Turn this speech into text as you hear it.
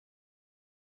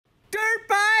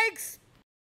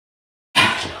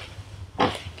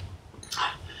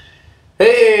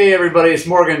Hey everybody, it's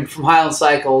Morgan from Highland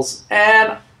Cycles,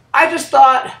 and I just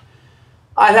thought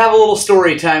I'd have a little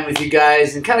story time with you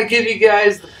guys and kind of give you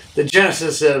guys the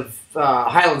genesis of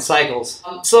Highland Cycles.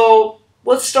 So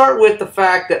let's start with the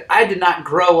fact that I did not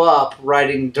grow up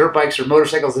riding dirt bikes or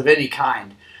motorcycles of any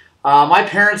kind. My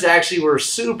parents actually were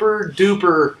super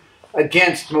duper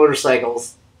against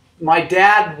motorcycles. My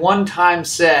dad one time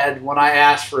said when I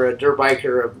asked for a dirt bike,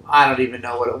 or I don't even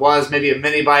know what it was, maybe a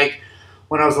mini bike,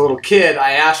 when I was a little kid,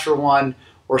 I asked for one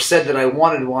or said that I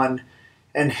wanted one,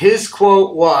 and his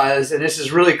quote was, and this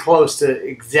is really close to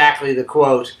exactly the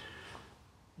quote,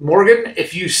 "Morgan,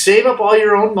 if you save up all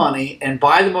your own money and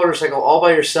buy the motorcycle all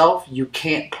by yourself, you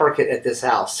can't park it at this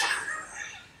house."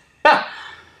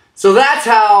 So that's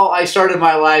how I started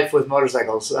my life with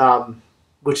motorcycles,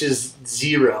 which is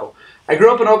zero. I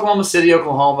grew up in Oklahoma City,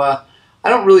 Oklahoma. I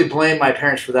don't really blame my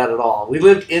parents for that at all. We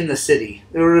lived in the city.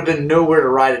 There would have been nowhere to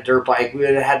ride a dirt bike. We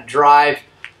would have had to drive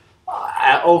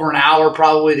over an hour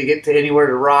probably to get to anywhere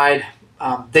to ride.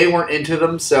 They weren't into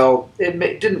them, so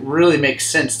it didn't really make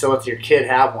sense to let your kid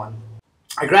have one.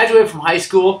 I graduated from high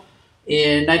school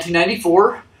in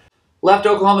 1994, left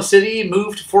Oklahoma City,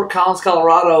 moved to Fort Collins,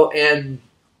 Colorado, and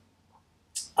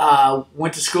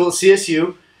went to school at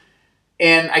CSU.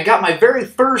 And I got my very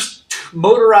first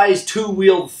motorized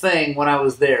two-wheeled thing when I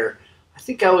was there. I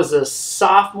think I was a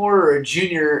sophomore or a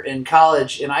junior in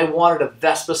college, and I wanted a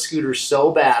Vespa scooter so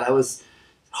bad. I was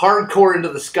hardcore into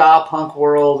the ska punk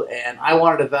world, and I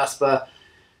wanted a Vespa.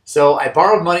 So I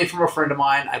borrowed money from a friend of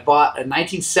mine. I bought a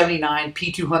 1979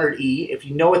 P200E. If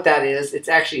you know what that is, it's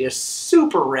actually a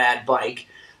super rad bike.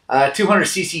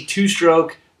 200cc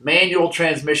two-stroke manual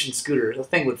transmission scooter. The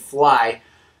thing would fly.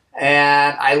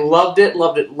 And I loved it,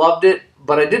 loved it, loved it,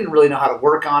 but I didn't really know how to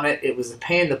work on it. It was a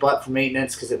pain in the butt for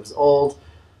maintenance because it was old.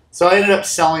 So I ended up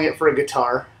selling it for a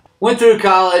guitar. Went through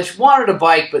college, wanted a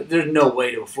bike, but there's no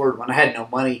way to afford one. I had no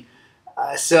money.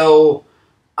 So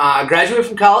I graduated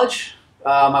from college.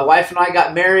 My wife and I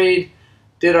got married,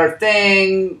 did our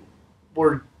thing.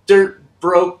 Were dirt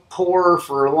broke, poor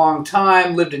for a long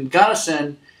time, lived in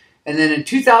Gunnison. And then in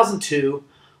 2002,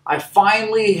 I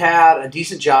finally had a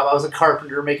decent job. I was a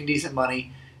carpenter making decent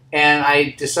money, and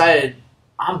I decided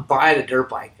I'm buying a dirt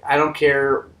bike. I don't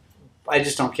care. I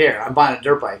just don't care. I'm buying a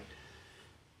dirt bike.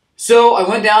 So I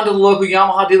went down to the local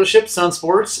Yamaha dealership, Sun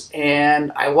Sports,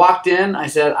 and I walked in. I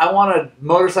said, I want a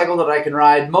motorcycle that I can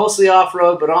ride mostly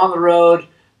off-road, but on the road.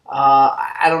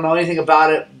 I don't know anything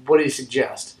about it. What do you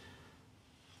suggest?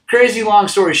 Crazy long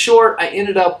story short, I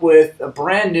ended up with a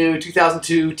brand new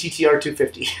 2002 TTR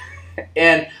 250.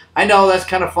 And I know that's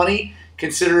kind of funny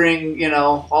considering, you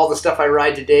know, all the stuff I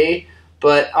ride today.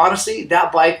 But honestly,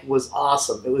 that bike was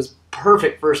awesome. It was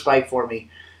perfect first bike for me.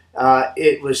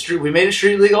 We made it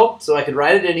street legal so I could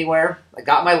ride it anywhere. I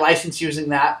got my license using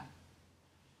that.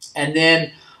 And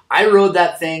then I rode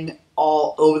that thing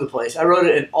all over the place. I rode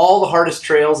it in all the hardest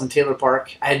trails in Taylor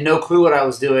Park. I had no clue what I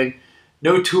was doing.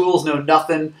 No tools, no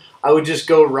nothing. I would just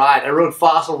go ride. I rode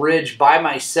Fossil Ridge by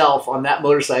myself on that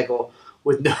motorcycle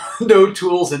with no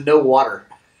tools and no water.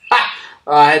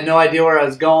 I had no idea where I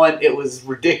was going. It was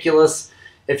ridiculous.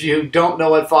 If you don't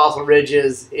know what Fossil Ridge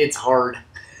is, it's hard.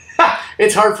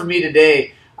 It's hard for me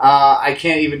today. I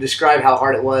can't even describe how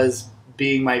hard it was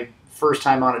being my first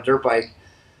time on a dirt bike.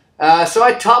 So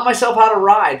I taught myself how to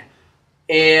ride,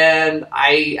 and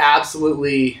I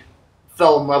absolutely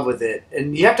fell in love with it.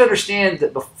 And you have to understand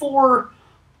that before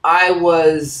I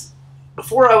was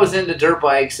into dirt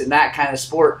bikes and that kind of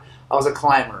sport, I was a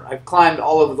climber. I've climbed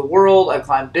all over the world. I've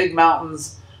climbed big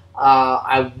mountains.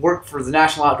 I worked for the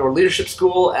National Outdoor Leadership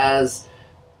School as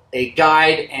a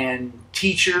guide and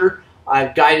teacher.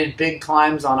 I've guided big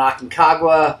climbs on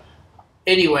Aconcagua.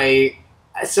 Anyway,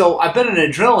 so I've been an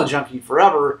adrenaline junkie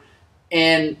forever.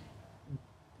 And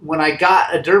when I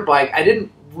got a dirt bike, I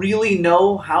didn't really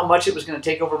know how much it was going to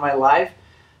take over my life.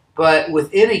 But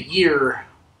within a year,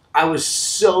 I was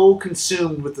so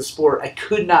consumed with the sport, I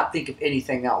could not think of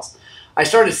anything else. I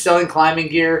started selling climbing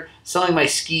gear, selling my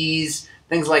skis,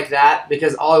 things like that,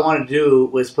 because all I wanted to do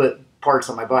was put parts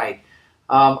on my bike.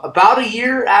 About a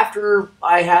year after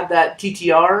I had that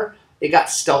TTR, it got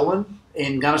stolen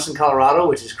in Gunnison, Colorado,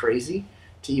 which is crazy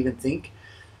to even think.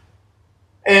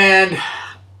 And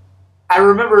I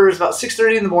remember it was about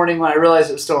 6:30 in the morning when I realized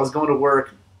it was stolen. I was going to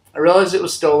work. I realized it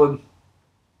was stolen.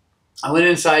 I went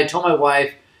inside, told my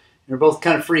wife. We were both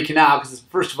kind of freaking out because,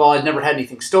 first of all, I'd never had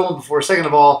anything stolen before. Second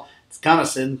of all, it's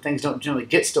Gunnison. Things don't generally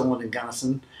get stolen in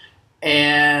Gunnison.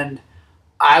 And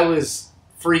I was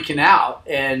freaking out.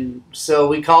 And so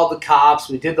we called the cops.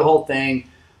 We did the whole thing.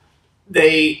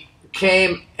 They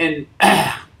came and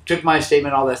took my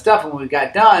statement, all that stuff. And when we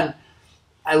got done,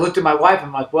 I looked at my wife and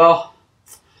I'm like, well,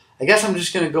 I guess I'm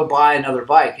just going to go buy another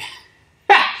bike.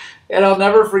 And I'll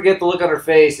never forget the look on her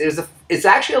face. It's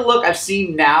actually a look I've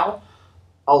seen now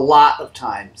a lot of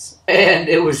times. And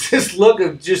it was this look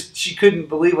of just, she couldn't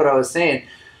believe what I was saying.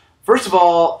 First of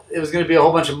all, it was going to be a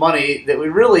whole bunch of money that we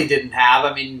really didn't have.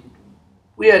 I mean,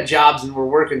 we had jobs and we're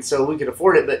working so we could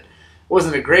afford it, but it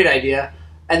wasn't a great idea.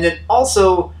 And then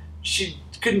also, she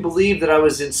couldn't believe that I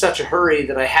was in such a hurry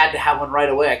that I had to have one right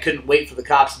away. I couldn't wait for the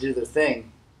cops to do their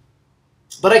thing.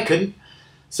 But I couldn't.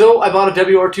 So I bought a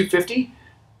WR250.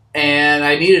 And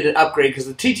I needed an upgrade because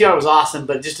the TTR was awesome,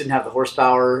 but it just didn't have the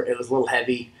horsepower. It was a little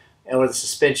heavy. And with the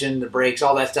suspension, the brakes,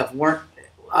 all that stuff weren't...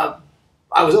 I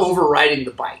was overriding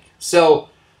the bike. So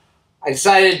I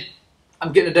decided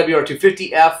I'm getting a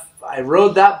WR250F. I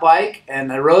rode that bike,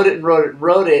 and I rode it and rode it and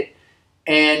rode it.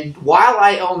 And while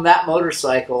I owned that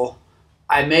motorcycle,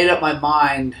 I made up my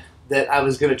mind that I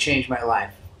was going to change my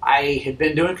life. I had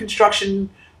been doing construction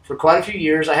for quite a few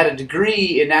years. I had a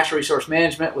degree in natural resource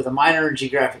management with a minor in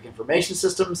geographic information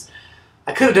systems.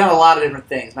 I could have done a lot of different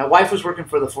things. My wife was working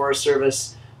for the Forest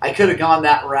Service. I could have gone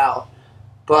that route.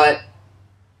 But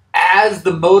as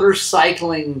the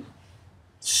motorcycling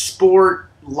sport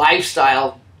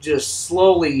lifestyle just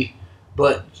slowly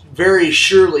but very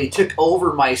surely took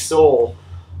over my soul,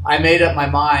 I made up my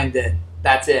mind that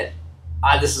that's it.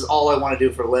 This is all I want to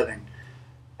do for a living.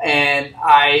 And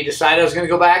I decided I was going to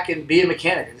go back and be a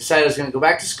mechanic. I decided I was going to go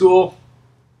back to school,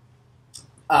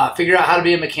 figure out how to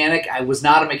be a mechanic. I was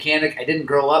not a mechanic. I didn't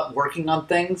grow up working on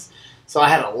things, so I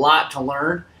had a lot to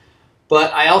learn.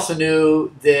 But I also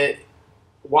knew that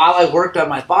while I worked on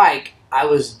my bike, I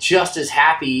was just as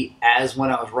happy as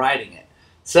when I was riding it.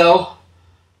 So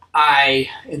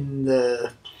in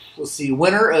the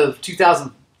winter of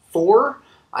 2004,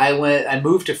 I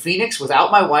moved to Phoenix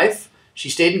without my wife. She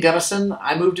stayed in Gunnison.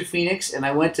 I moved to Phoenix, and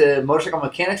I went to Motorcycle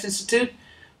Mechanics Institute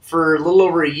for a little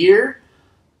over a year.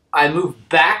 I moved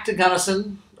back to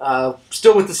Gunnison,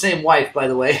 still with the same wife, by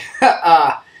the way.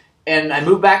 And I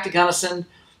moved back to Gunnison,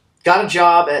 got a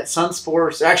job at Sun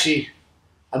Sports. Actually,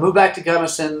 I moved back to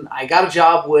Gunnison. I got a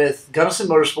job with Gunnison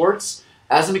Motorsports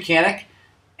as a mechanic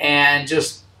and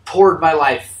just poured my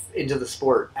life into the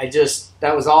sport.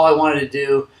 That was all I wanted to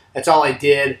do. That's all I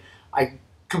did. I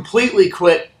completely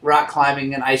quit rock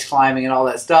climbing and ice climbing and all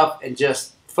that stuff and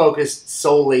just focused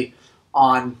solely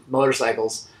on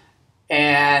motorcycles.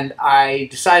 And I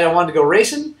decided I wanted to go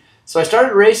racing. So I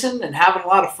started racing and having a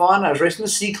lot of fun. I was racing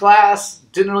the C-Class,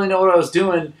 didn't really know what I was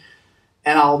doing.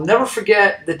 And I'll never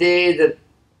forget the day that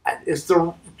it's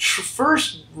the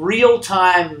first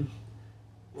real-time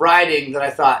riding that I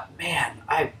thought, man,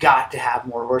 I've got to have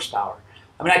more horsepower.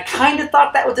 I mean, I kind of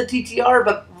thought that with the TTR,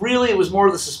 but really it was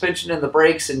more the suspension and the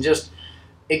brakes, and just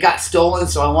it got stolen,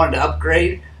 so I wanted to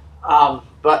upgrade.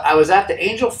 But I was at the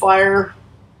Angel Fire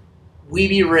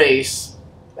Weeby race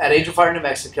at Angel Fire, New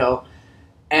Mexico,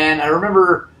 and I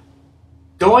remember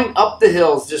going up the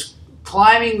hills, just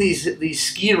climbing these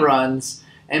ski runs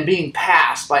and being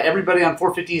passed by everybody on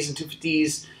 450s and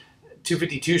 250s,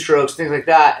 252 strokes, things like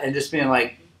that, and just being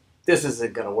like, this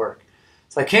isn't going to work.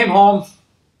 So I came home,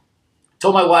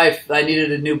 told my wife I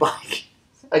needed a new bike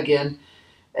again.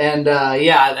 And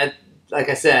yeah, like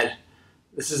I said,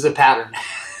 this is a pattern.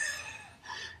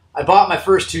 I bought my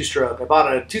first two-stroke. I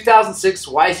bought a 2006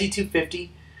 YZ250.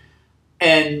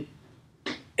 And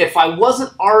if I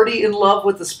wasn't already in love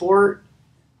with the sport,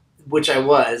 which I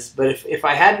was, but if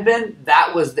I hadn't been,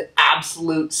 that was the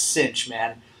absolute cinch,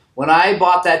 man. When I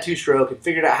bought that two-stroke and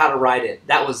figured out how to ride it,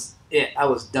 that was it. I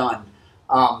was done.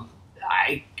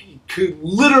 I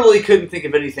literally couldn't think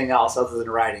of anything else other than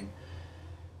riding.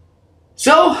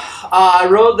 So I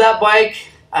rode that bike.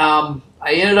 I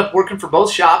ended up working for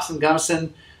both shops in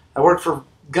Gunnison. I worked for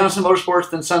Gunnison Motorsports,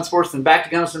 then Sun Sports, then back to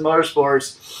Gunnison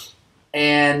Motorsports.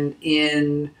 And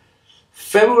in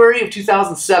February of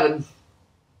 2007,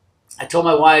 I told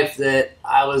my wife that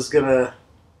I was going to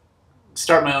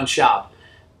start my own shop.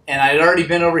 And I had already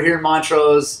been over here in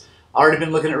Montrose, already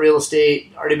been looking at real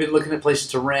estate, already been looking at places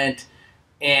to rent.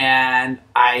 And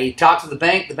I talked to the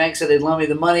bank. The bank said they'd loan me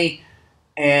the money.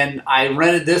 And I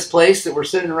rented this place that we're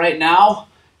sitting right now.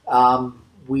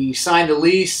 We signed a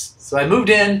lease. So I moved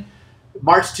in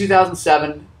March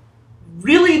 2007.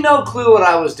 Really no clue what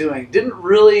I was doing.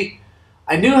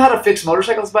 I knew how to fix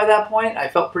motorcycles by that point. I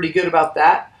felt pretty good about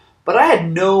that. But I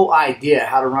had no idea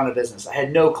how to run a business. I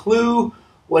had no clue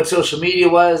what social media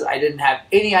was. I didn't have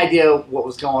any idea what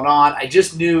was going on. I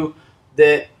just knew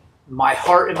that my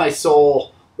heart and my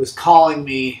soul was calling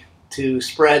me to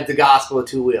spread the gospel of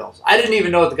two wheels. I didn't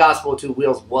even know what the gospel of two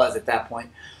wheels was at that point,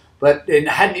 but I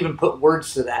hadn't even put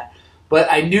words to that.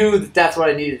 but I knew that that's what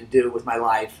I needed to do with my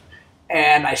life.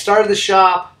 And I started the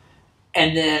shop,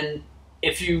 and then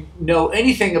if you know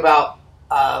anything about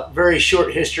very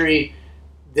short history,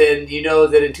 then you know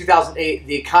that in 2008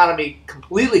 the economy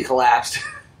completely collapsed.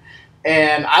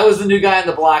 And I was the new guy on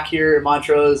the block here in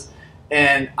Montrose,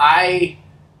 and I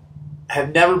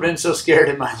have never been so scared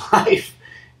in my life.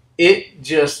 It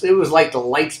was like the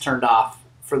lights turned off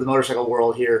for the motorcycle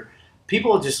world here.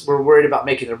 People just were worried about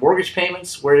making their mortgage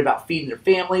payments, worried about feeding their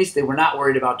families. They were not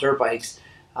worried about dirt bikes.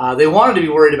 They wanted to be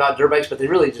worried about dirt bikes, but they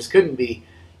really just couldn't be.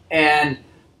 And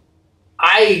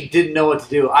I didn't know what to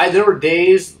do. There were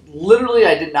days, literally,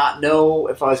 I did not know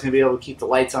if I was going to be able to keep the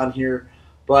lights on here,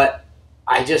 but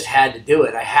I just had to do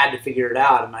it. I had to figure it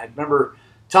out. And I remember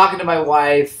talking to my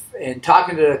wife and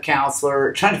talking to a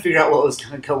counselor, trying to figure out what was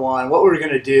going to go on, what we were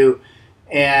going to do,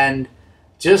 and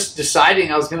just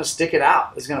deciding I was going to stick it out.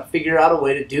 I was going to figure out a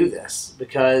way to do this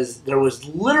because there was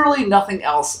literally nothing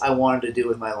else I wanted to do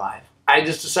with my life. I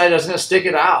just decided I was going to stick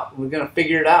it out. We're going to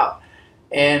figure it out.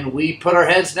 And we put our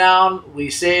heads down. We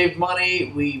saved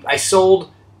money. I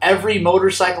sold every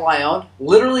motorcycle I owned,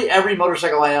 literally every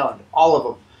motorcycle I owned, all of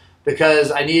them,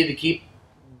 because I needed to keep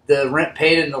the rent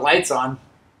paid and the lights on.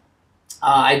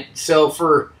 So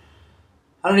for,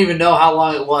 I don't even know how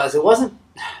long it was. It wasn't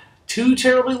too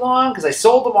terribly long because I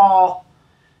sold them all.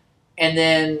 And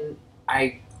then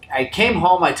I came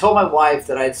home. I told my wife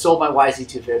that I had sold my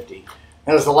YZ250.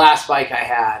 That was the last bike I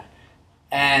had.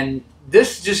 And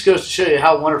this just goes to show you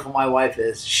how wonderful my wife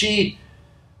is. She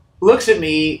looks at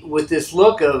me with this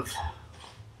look of,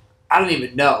 I don't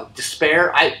even know,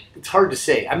 despair. It's hard to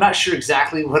say. I'm not sure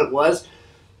exactly what it was.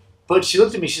 But she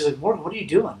looked at me. She's like, Morgan, what are you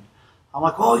doing? I'm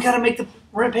like, well, we got to make the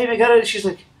rent payment. She's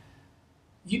like,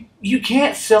 you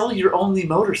can't sell your only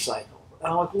motorcycle. And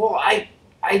I'm like, well, I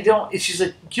don't. And she's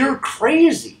like, you're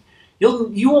crazy.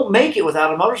 You won't make it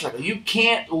without a motorcycle. You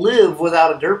can't live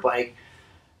without a dirt bike.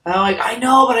 And I'm like, I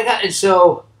know, but I got. And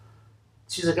so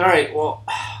she's like, all right, well,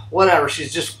 whatever.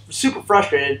 She's just super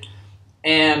frustrated.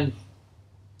 And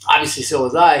obviously so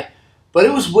was I. But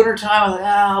it was wintertime. I was like,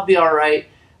 I'll be all right.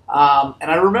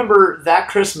 And I remember that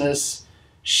Christmas,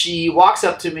 she walks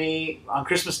up to me on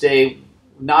Christmas Day,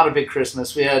 not a big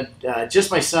Christmas. We had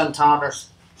just my son Thomas,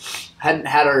 hadn't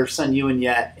had our son Ewan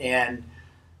yet, and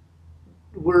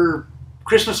we're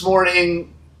Christmas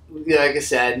morning, like I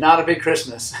said, not a big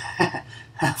Christmas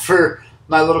for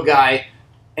my little guy.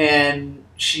 And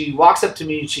she walks up to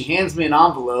me and she hands me an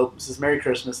envelope. It says Merry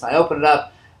Christmas. And I open it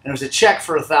up and it was a check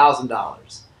for $1,000.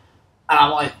 And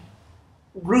I'm like,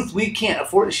 Ruth, we can't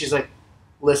afford it. She's like,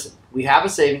 listen, we have a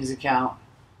savings account.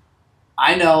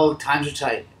 I know times are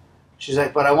tight. She's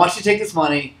like, but I want you to take this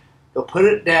money, go put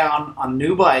it down on a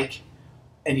new bike,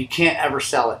 and you can't ever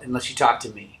sell it unless you talk to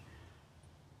me.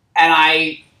 And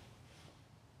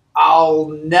I'll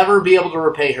never be able to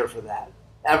repay her for that,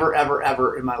 ever, ever,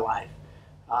 ever in my life.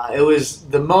 It was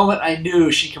the moment I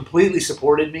knew she completely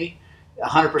supported me,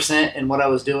 100% in what I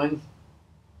was doing.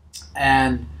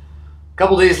 And a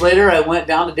couple days later, I went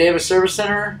down to Davis Service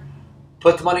Center,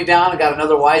 put the money down, and got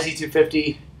another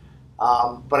YZ250.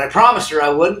 But I promised her I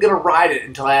wasn't going to ride it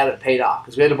until I had it paid off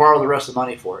because we had to borrow the rest of the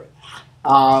money for it.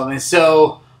 And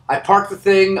so I parked the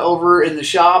thing over in the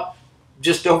shop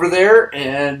just over there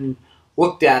and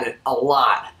looked at it a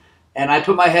lot. And I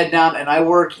put my head down and I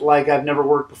worked like I've never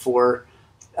worked before.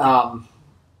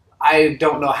 I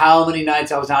don't know how many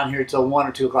nights I was down here till 1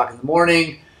 or 2 o'clock in the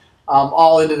morning.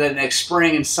 All into the next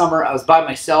spring and summer. I was by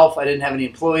myself. I didn't have any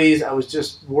employees. I was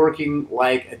just working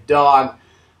like a dog.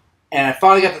 And I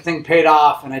finally got the thing paid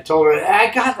off, and I told her,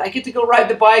 I get to go ride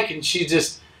the bike. And she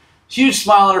just, huge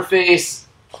smile on her face,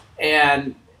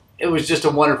 and it was just a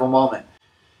wonderful moment.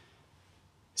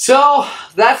 So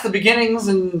that's the beginnings,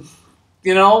 and,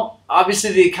 you know,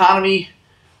 obviously the economy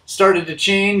started to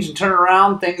change and turn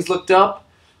around. Things looked up.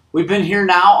 We've been here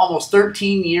now almost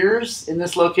 13 years in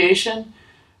this location,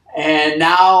 and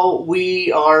now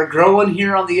we are growing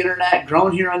here on the internet,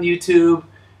 growing here on YouTube,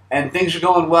 and things are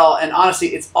going well. And honestly,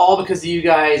 it's all because of you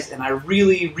guys, and I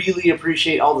really, really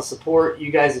appreciate all the support.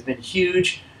 You guys have been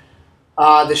huge.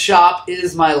 The shop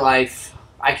is my life.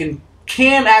 I can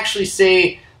actually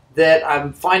say that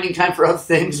I'm finding time for other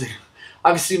things.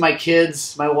 Obviously, my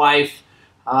kids, my wife,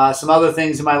 some other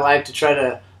things in my life to try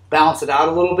to balance it out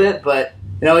a little bit. But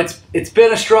you know, it's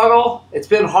been a struggle. It's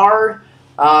been hard.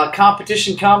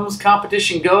 Competition comes,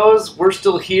 competition goes. We're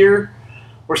still here.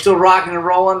 We're still rocking and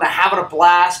rolling, having a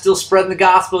blast, still spreading the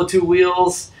gospel of two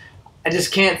wheels. I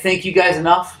just can't thank you guys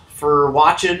enough for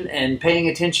watching and paying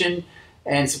attention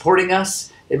and supporting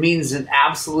us. It means an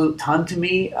absolute ton to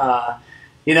me.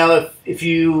 You You know, if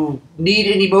you need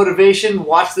any motivation,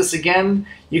 watch this again.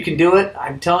 You can do it.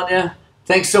 I'm telling you.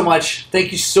 Thanks so much.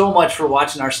 Thank you so much for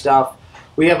watching our stuff.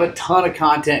 We have a ton of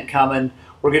content coming.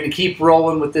 We're going to keep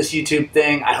rolling with this YouTube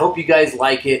thing. I hope you guys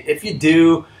like it. If you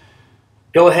do,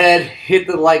 go ahead, hit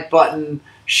the like button,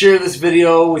 share this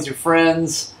video with your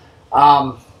friends.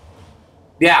 Yeah,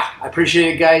 I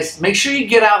appreciate it, guys. Make sure you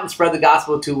get out and spread the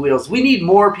gospel of two wheels. We need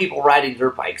more people riding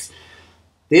dirt bikes.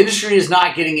 The industry is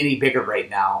not getting any bigger right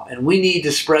now, and we need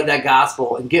to spread that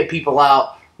gospel and get people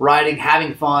out riding,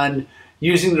 having fun,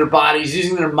 using their bodies,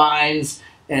 using their minds,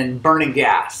 and burning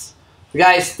gas.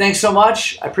 Guys, thanks so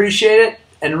much. I appreciate it.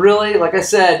 And really, like I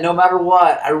said, no matter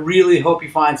what, I really hope you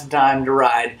find some time to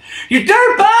ride your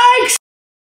dirt bikes!